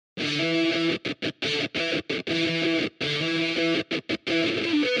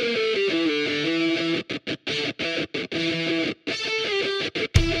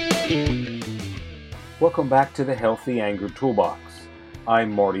Welcome back to the Healthy Anger Toolbox.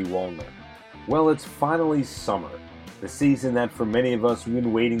 I'm Marty Wollner. Well, it's finally summer, the season that for many of us we've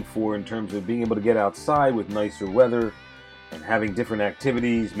been waiting for in terms of being able to get outside with nicer weather and having different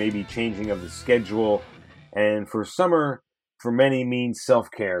activities, maybe changing of the schedule. And for summer, for many means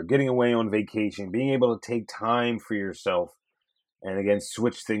self-care, getting away on vacation, being able to take time for yourself, and again,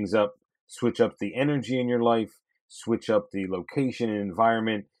 switch things up, switch up the energy in your life, switch up the location and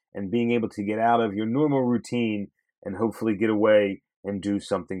environment, and being able to get out of your normal routine and hopefully get away and do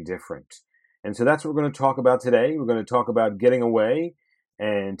something different. And so that's what we're going to talk about today. We're going to talk about getting away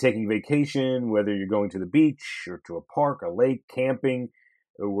and taking vacation, whether you're going to the beach or to a park, a lake, camping,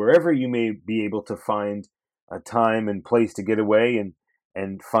 or wherever you may be able to find a time and place to get away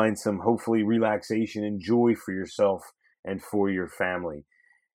and find some hopefully relaxation and joy for yourself and for your family.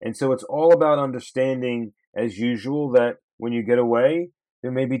 And so it's all about understanding, as usual, that when you get away,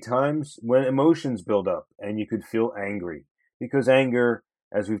 there may be times when emotions build up and you could feel angry, because anger,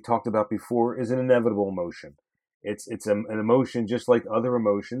 as we've talked about before, is an inevitable emotion. It's an emotion just like other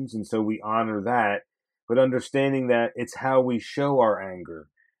emotions, and so we honor that, but understanding that it's how we show our anger,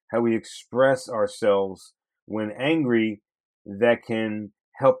 how we express ourselves when angry, that can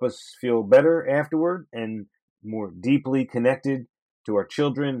help us feel better afterward and more deeply connected to our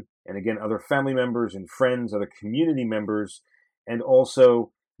children and again other family members and friends, other community members, and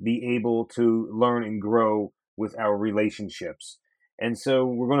also be able to learn and grow with our relationships. And so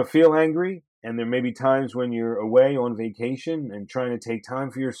we're going to feel angry, and there may be times when you're away on vacation and trying to take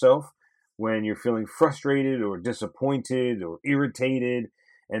time for yourself, when you're feeling frustrated or disappointed or irritated,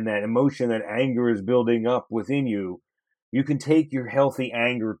 and that emotion, that anger is building up within you. You can take your healthy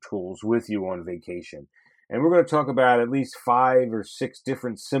anger tools with you on vacation. And we're going to talk about at least 5 or 6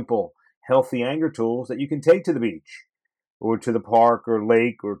 different simple healthy anger tools that you can take to the beach or to the park or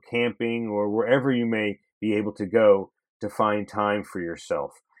lake or camping or wherever you may be able to go to find time for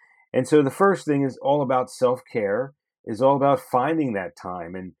yourself. And so the first thing is all about self-care, is all about finding that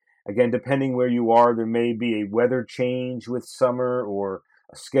time. And again, depending where you are, there may be a weather change with summer or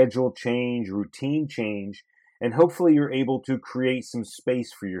a schedule change, routine change, and hopefully you're able to create some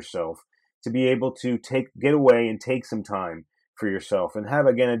space for yourself to be able to get away and take some time for yourself and have,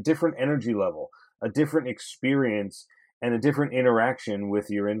 again, a different energy level, a different experience, and a different interaction with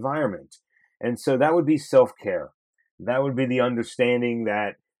your environment. And so that would be self-care. That would be the understanding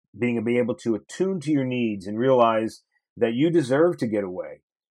that be able to attune to your needs and realize that you deserve to get away,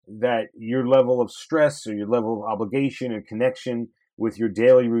 that your level of stress or your level of obligation and connection with your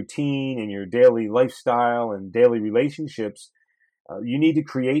daily routine and your daily lifestyle and daily relationships, you need to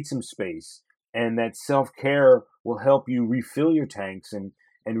create some space. And that self-care will help you refill your tanks and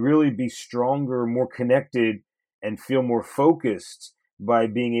really be stronger, more connected, and feel more focused by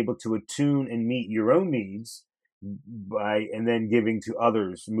being able to attune and meet your own needs and then giving to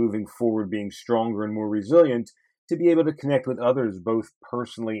others, moving forward, being stronger and more resilient to be able to connect with others both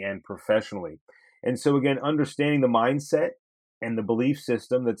personally and professionally. And so again, understanding the mindset and the belief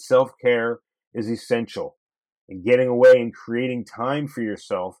system that self-care is essential, and getting away and creating time for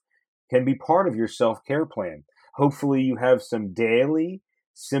yourself can be part of your self-care plan. Hopefully you have some daily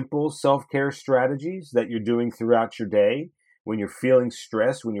simple self-care strategies that you're doing throughout your day when you're feeling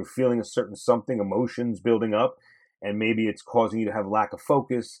stress, when you're feeling a certain something, emotions building up, and maybe it's causing you to have lack of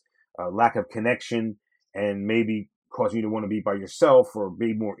focus, lack of connection, and maybe causing you to want to be by yourself or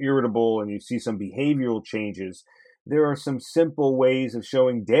be more irritable, and you see some behavioral changes. There are some simple ways of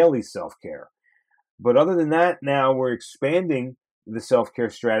showing daily self-care. But other than that, now we're expanding the self-care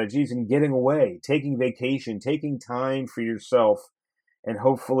strategies and getting away, taking vacation, taking time for yourself, and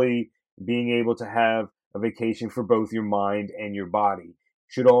hopefully being able to have a vacation for both your mind and your body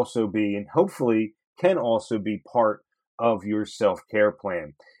should also be, and hopefully can also be, part of your self-care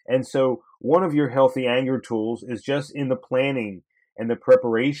plan. And so one of your healthy anger tools is just in the planning and the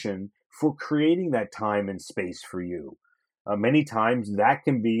preparation for creating that time and space for you. Many times that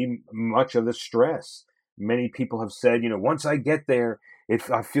can be much of the stress. Many people have said, once I get there,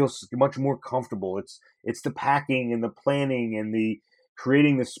 I feel much more comfortable. It's the packing and the planning and the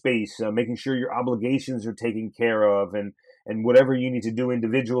creating the space, making sure your obligations are taken care of, and whatever you need to do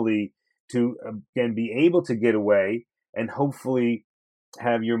individually to again be able to get away and hopefully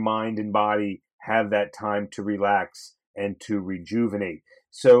have your mind and body have that time to relax and to rejuvenate.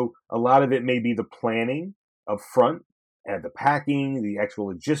 So a lot of it may be the planning up front and the packing, the actual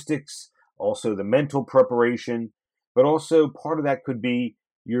logistics, also the mental preparation, but also part of that could be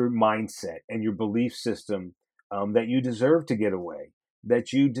your mindset and your belief system that you deserve to get away,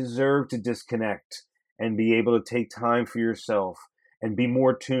 that you deserve to disconnect and be able to take time for yourself and be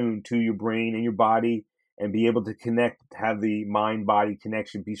more tuned to your brain and your body and be able to connect, have the mind body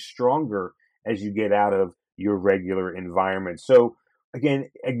connection be stronger as you get out of your regular environment. So, again,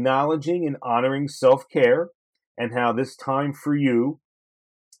 acknowledging and honoring self care and how this time for you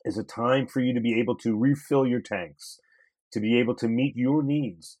is a time for you to be able to refill your tanks, to be able to meet your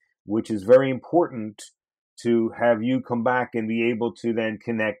needs, which is very important to have you come back and be able to then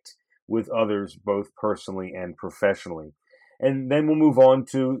connect with others, both personally and professionally. And then we'll move on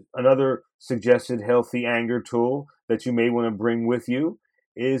to another suggested healthy anger tool that you may want to bring with you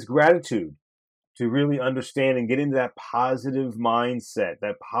is gratitude, to really understand and get into that positive mindset,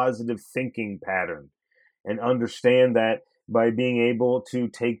 that positive thinking pattern, and understand that by being able to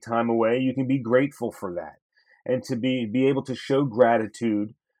take time away, you can be grateful for that, and to be able to show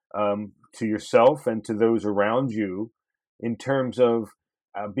gratitude to yourself and to those around you in terms of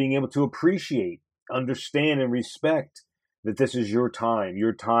being able to appreciate, understand, and respect that this is your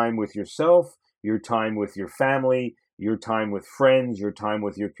time with yourself, your time with your family, your time with friends, your time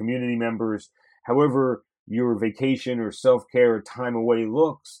with your community members, however your vacation or self-care or time away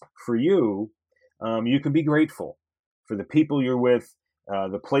looks for you. You can be grateful for the people you're with,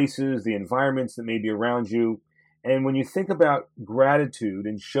 the places, the environments that may be around you. And when you think about gratitude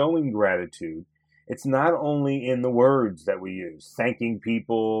and showing gratitude, it's not only in the words that we use, thanking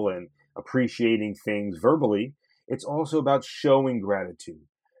people and appreciating things verbally, it's also about showing gratitude,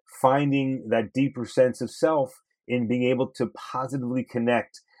 finding that deeper sense of self in being able to positively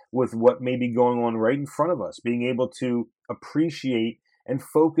connect with what may be going on right in front of us, being able to appreciate and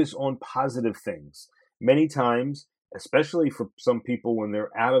focus on positive things. Many times, especially for some people when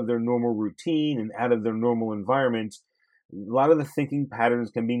they're out of their normal routine and out of their normal environment, a lot of the thinking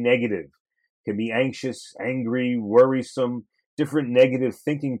patterns can be negative, can be anxious, angry, worrisome, different negative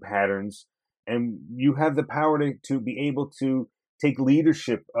thinking patterns. And you have the power to be able to take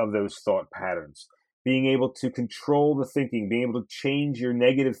leadership of those thought patterns, being able to control the thinking, being able to change your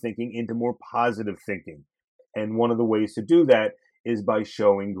negative thinking into more positive thinking. And one of the ways to do that is by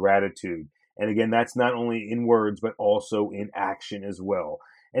showing gratitude. And again, that's not only in words, but also in action as well.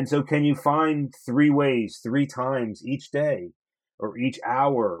 And so, can you find 3 ways, 3 times each day or each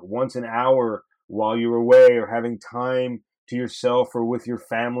hour, once an hour while you're away or having time to yourself or with your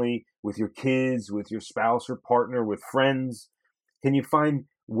family, with your kids, with your spouse or partner, with friends? Can you find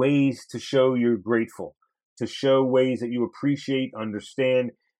ways to show you're grateful, to show ways that you appreciate,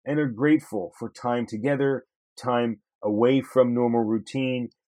 understand, and are grateful for time together, time away from normal routine,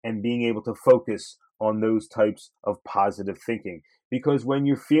 and being able to focus on those types of positive thinking? Because when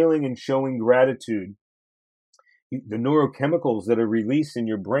you're feeling and showing gratitude, the neurochemicals that are released in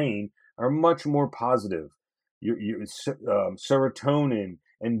your brain are much more positive. Serotonin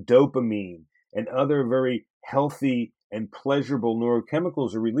and dopamine and other very healthy and pleasurable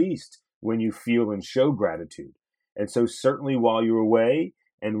neurochemicals are released when you feel and show gratitude. And so, certainly, while you're away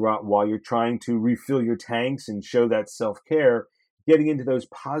and while you're trying to refill your tanks and show that self care, getting into those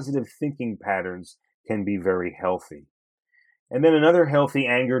positive thinking patterns can be very healthy. And then another healthy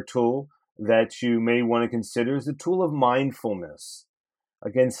anger tool that you may want to consider is the tool of mindfulness.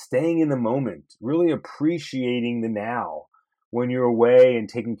 Again, staying in the moment, really appreciating the now. When you're away and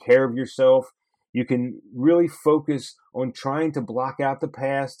taking care of yourself, you can really focus on trying to block out the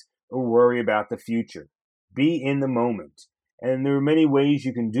past or worry about the future. Be in the moment. And there are many ways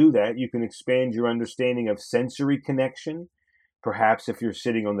you can do that. You can expand your understanding of sensory connection. Perhaps if you're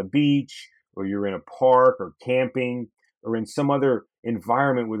sitting on the beach or you're in a park or camping or in some other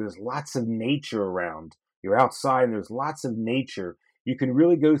environment where there's lots of nature around, you're outside and there's lots of nature, you can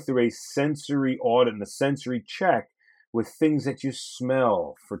really go through a sensory audit and a sensory check with things that you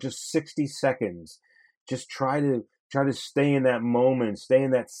smell for just 60 seconds. Just try to stay in that moment, stay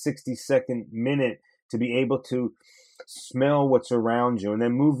in that 60-second minute to be able to smell what's around you, and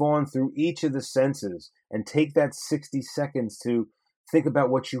then move on through each of the senses and take that 60 seconds to think about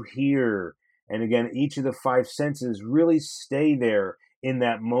what you hear. And again, each of the 5 senses, really stay there in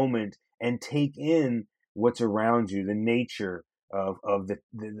that moment and take in what's around you, the nature of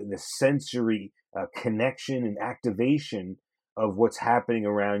the sensory connection and activation of what's happening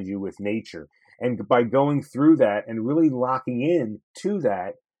around you with nature. And by going through that and really locking in to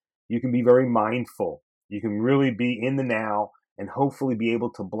that, you can be very mindful. You can really be in the now and hopefully be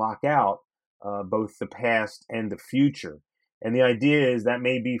able to block out both the past and the future. And the idea is that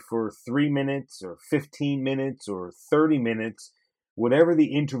may be for 3 minutes or 15 minutes or 30 minutes, whatever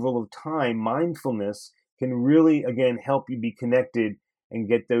the interval of time. Mindfulness can really, again, help you be connected and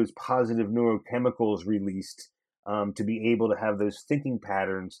get those positive neurochemicals released, to be able to have those thinking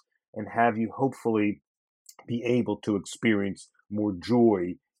patterns and have you hopefully be able to experience more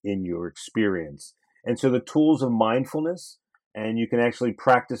joy in your experience. And so the tools of mindfulness, and you can actually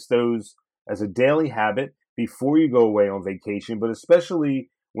practice those as a daily habit before you go away on vacation, but especially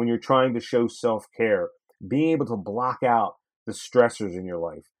when you're trying to show self care, being able to block out the stressors in your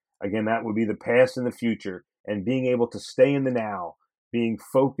life. Again, that would be the past and the future, and being able to stay in the now, being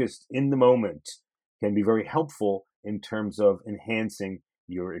focused in the moment, can be very helpful in terms of enhancing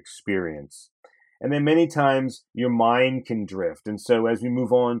your experience. And then many times your mind can drift. And so as we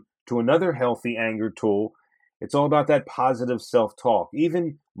move on to another healthy anger tool, it's all about that positive self talk.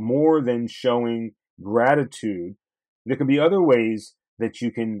 Even more than showing gratitude, there can be other ways that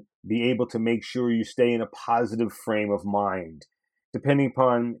you can be able to make sure you stay in a positive frame of mind. Depending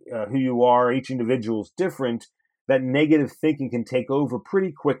upon who you are, each individual is different. That negative thinking can take over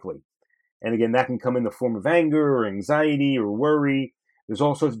pretty quickly. And again, that can come in the form of anger or anxiety or worry. There's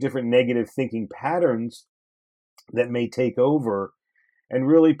all sorts of different negative thinking patterns that may take over and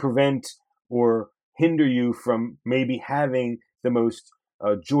really prevent or hinder you from maybe having the most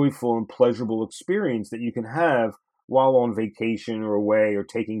joyful and pleasurable experience that you can have while on vacation or away or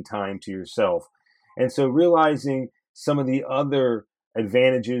taking time to yourself. And so realizing some of the other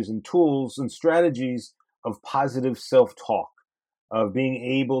advantages and tools and strategies of positive self talk, of being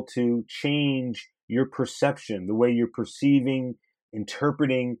able to change your perception, the way you're perceiving,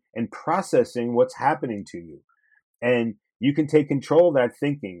 interpreting, and processing what's happening to you. And you can take control of that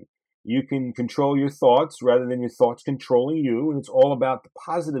thinking. You can control your thoughts rather than your thoughts controlling you. And it's all about the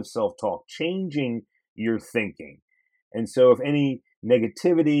positive self talk, changing your thinking. And so, if any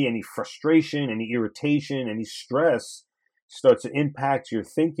negativity, any frustration, any irritation, any stress starts to impact your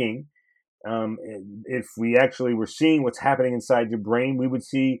thinking, if we actually were seeing what's happening inside your brain, we would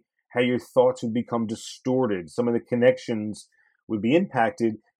see how your thoughts would become distorted. Some of the connections would be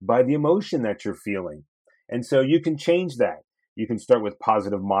impacted by the emotion that you're feeling. And so you can change that. You can start with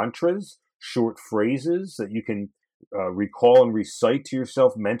positive mantras, short phrases that you can recall and recite to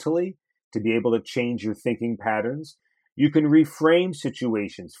yourself mentally to be able to change your thinking patterns. You can reframe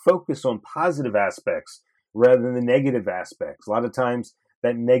situations, focus on positive aspects rather than the negative aspects. A lot of times,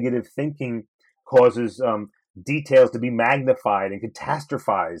 that negative thinking causes details to be magnified and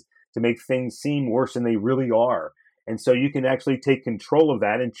catastrophized to make things seem worse than they really are. And so you can actually take control of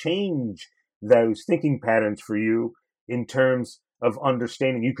that and change those thinking patterns for you in terms of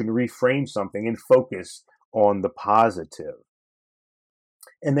understanding you can reframe something and focus on the positive.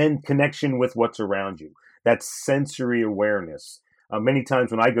 And then connection with what's around you. That's sensory awareness. Many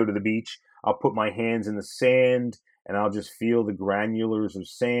times when I go to the beach, I'll put my hands in the sand and I'll just feel the granulars of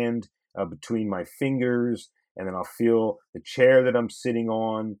sand between my fingers, and then I'll feel the chair that I'm sitting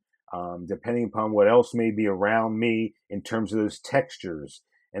on, depending upon what else may be around me in terms of those textures,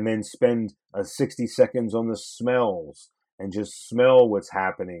 and then spend 60 seconds on the smells and just smell what's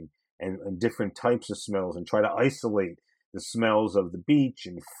happening and different types of smells, and try to isolate the smells of the beach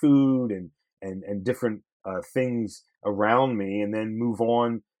and food and different things around me, and then move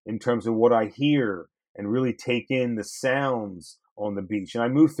on in terms of what I hear and really take in the sounds on the beach. And I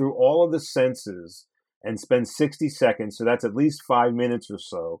move through all of the senses and spend 60 seconds, so that's at least 5 minutes or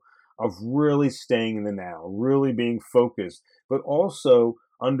so, of really staying in the now, really being focused, but also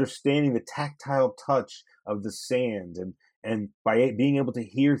understanding the tactile touch of the sand, and by being able to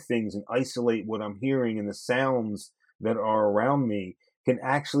hear things and isolate what I'm hearing and the sounds that are around me can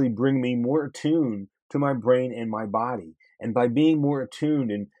actually bring me more attuned to my brain and my body. And by being more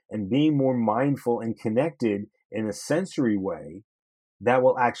attuned and being more mindful and connected in a sensory way, that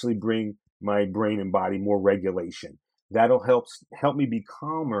will actually bring my brain and body more regulation. That'll help me be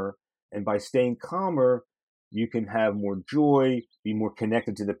calmer. And by staying calmer, you can have more joy, be more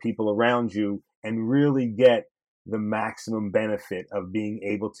connected to the people around you, and really get the maximum benefit of being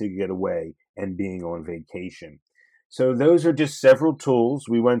able to get away and being on vacation. So those are just several tools.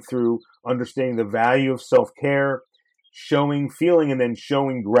 We went through understanding the value of self-care, feeling and then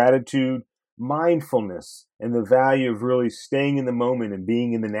showing gratitude, mindfulness, and the value of really staying in the moment and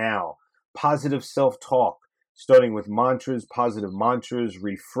being in the now, positive self-talk, starting with positive mantras,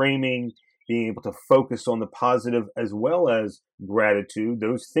 reframing, being able to focus on the positive as well as gratitude.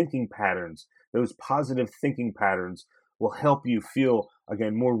 Those thinking patterns, those positive thinking patterns will help you feel,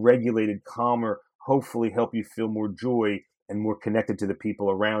 again, more regulated, calmer, hopefully help you feel more joy and more connected to the people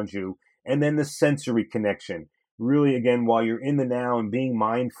around you. And then the sensory connection. Really, again, while you're in the now and being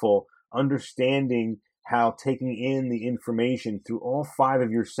mindful, understanding how taking in the information through all 5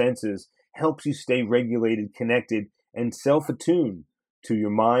 of your senses helps you stay regulated, connected, and self-attuned to your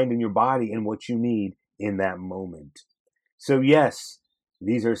mind and your body and what you need in that moment. So yes,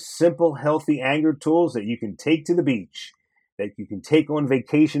 these are simple, healthy anger tools that you can take to the beach, that you can take on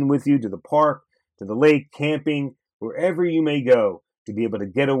vacation with you to the park, to the lake, camping, wherever you may go to be able to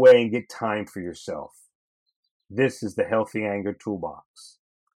get away and get time for yourself. This is the Healthy Anger Toolbox.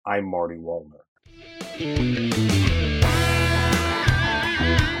 I'm Marty Wollner.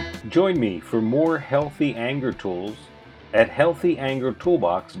 Join me for more healthy anger tools at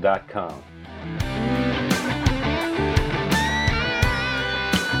healthyangertoolbox.com.